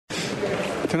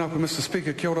Tēnā koe, Mr.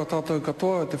 Speaker, kia ora tātou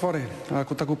katoa te whare.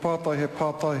 Ko taku pātai he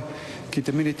pātai ki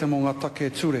te minita mō ngā take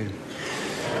ture.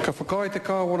 Ka whakaae te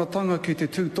Kāwanatanga ki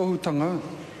te tūtohutanga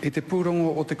i te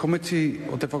purongo o te Komiti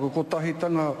o te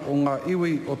Whakakotahitanga o ngā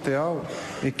iwi o te ao.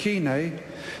 E ki nei,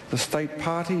 the state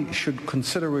party should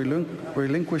consider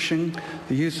relinquishing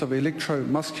the use of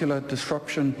electro-muscular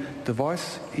disruption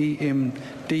devise,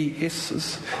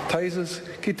 EMDs, TASERs,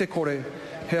 ki te kore,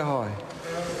 he hai.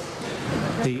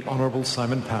 The Honourable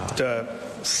Simon Power. Mr.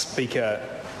 Speaker,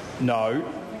 no.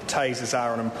 Tasers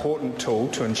are an important tool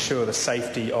to ensure the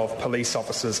safety of police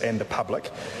officers and the public,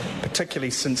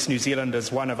 particularly since New Zealand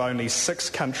is one of only 6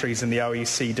 countries in the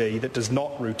OECD that does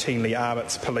not routinely arm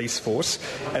its police force,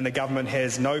 and the government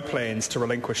has no plans to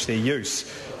relinquish their use.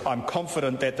 I'm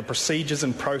confident that the procedures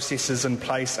and processes in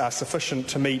place are sufficient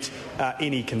to meet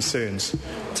any concerns.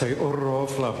 Te Ururoa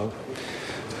Flavell.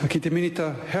 Ki te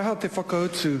minita, heha te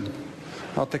whakautu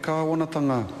a te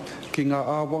Kāwanatanga ki ngā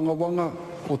āwangawanga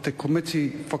o te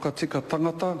Komiti whakatika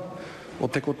tangata, o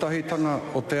te kotahitanga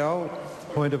o te ao.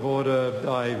 Point of order,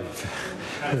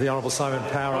 the Honourable Simon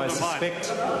Power, I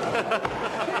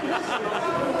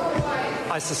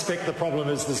suspect the problem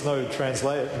is there's no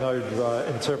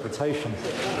interpretation.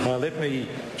 Let me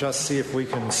just see if we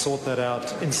can sort that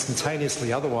out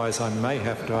instantaneously, otherwise I may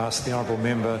have to ask the Honourable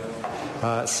Member.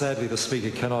 Sadly, the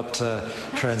Speaker cannot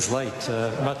translate,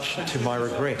 much to my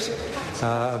regret.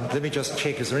 Let me just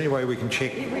check. Is there any way we can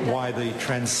check why the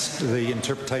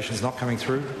interpretation is not coming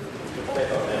through?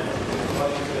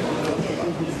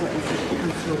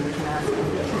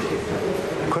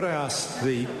 Could I ask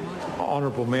the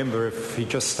Honourable Member if he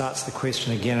just starts the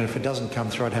question again, and if it doesn't come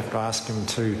through, I'd have to ask him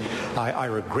to. I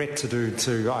regret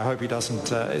to. I hope he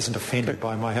isn't offended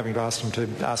by my having to ask him to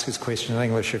ask his question in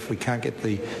English if we can't get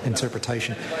the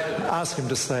interpretation. Ask him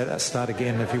to start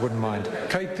again if he wouldn't mind.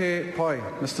 Kei te pai,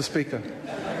 Mr. Speaker.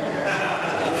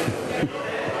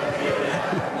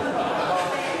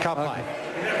 Ka pai.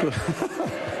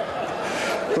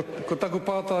 Ko taku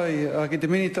pātai ki te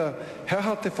minita,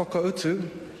 heha te whakautu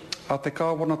a te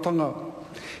Kāwanatanga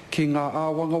ki ngā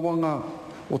āwangawanga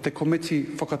o te Komiti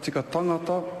whakatika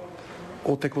tangata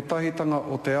o te kotahitanga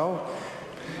o te ao,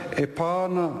 e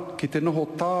pāna ki te noho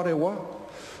tārewa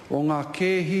o ngā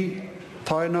kēhi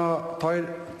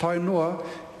tainua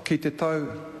ki te tau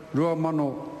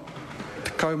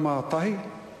 2011,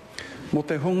 mo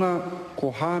te hunga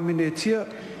ko hāmine tia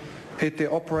e te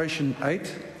Operation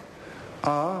 8,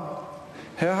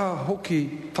 heha hoki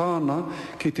tāna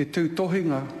ki te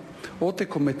tūtohinga o te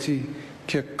Komiti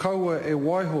kia kaua e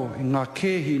waiho i ngā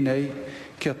kēhi nei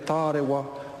kia tārewa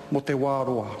mo te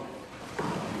wāroa.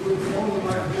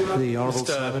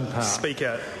 Mr.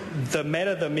 Speaker, the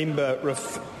matter the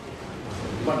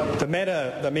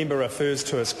member refers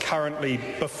to is currently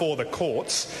before the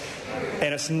courts,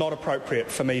 and it's not appropriate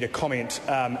for me to comment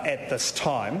at this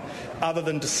time, other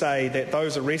than to say that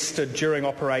those arrested during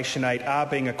Operation 8 are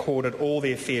being accorded all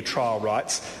their fair trial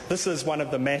rights. This is one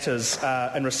of the matters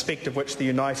in respect of which the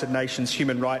United Nations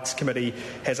Human Rights Committee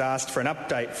has asked for an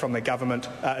update from the government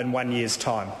in 1 year's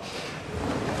time.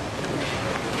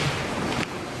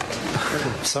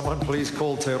 Someone please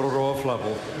call Te Ururoa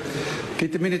Flavell. Ki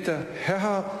te minita,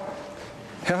 heha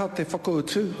te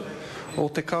whakautu o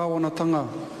te Kāwanatanga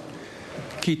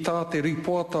ki tā te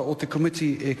ripoata o te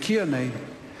Komiti e kia nei,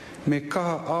 me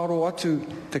kaha aro atu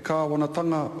te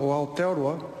Kāwanatanga o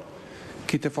Aotearoa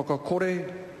ki te whakakore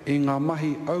i ngā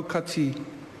mahi aukati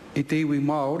i te iwi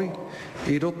Māori,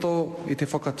 i roto i te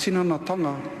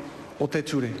whakatinanatanga o te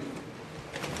ture.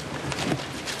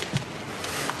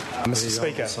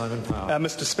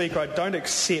 Mr. Speaker, I don't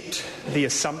accept the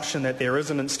assumption that there is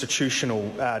an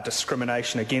institutional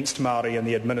discrimination against Māori in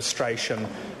the administration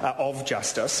of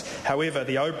justice. However,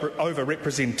 the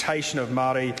over-representation of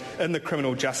Māori in the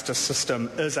criminal justice system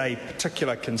is a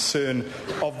particular concern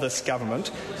of this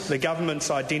government. The government's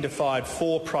identified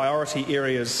 4 priority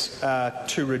areas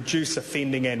to reduce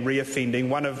offending and reoffending.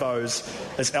 One of those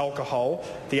is alcohol.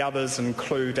 The others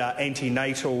include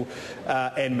antenatal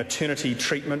and maternity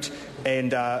treatment,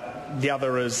 and the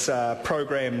other is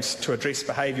programs to address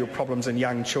behavioural problems in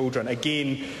young children.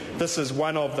 Again, this is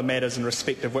one of the matters in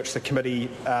respect of which the committee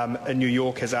in New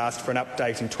York has asked for an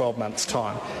update in 12 months'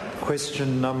 time.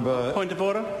 Question number... Point of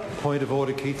order. Point of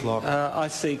order, Keith Locke. I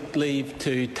seek leave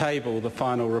to table the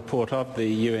final report of the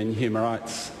UN Human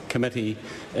Rights Committee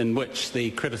in which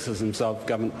the criticisms of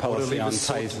government policy on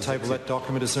tasers... to table that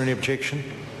document. Is there any objection?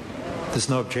 There's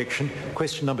no objection.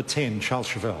 Question number 10, Charles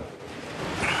Chauvel.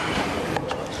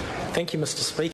 Thank you, Mr. Speaker.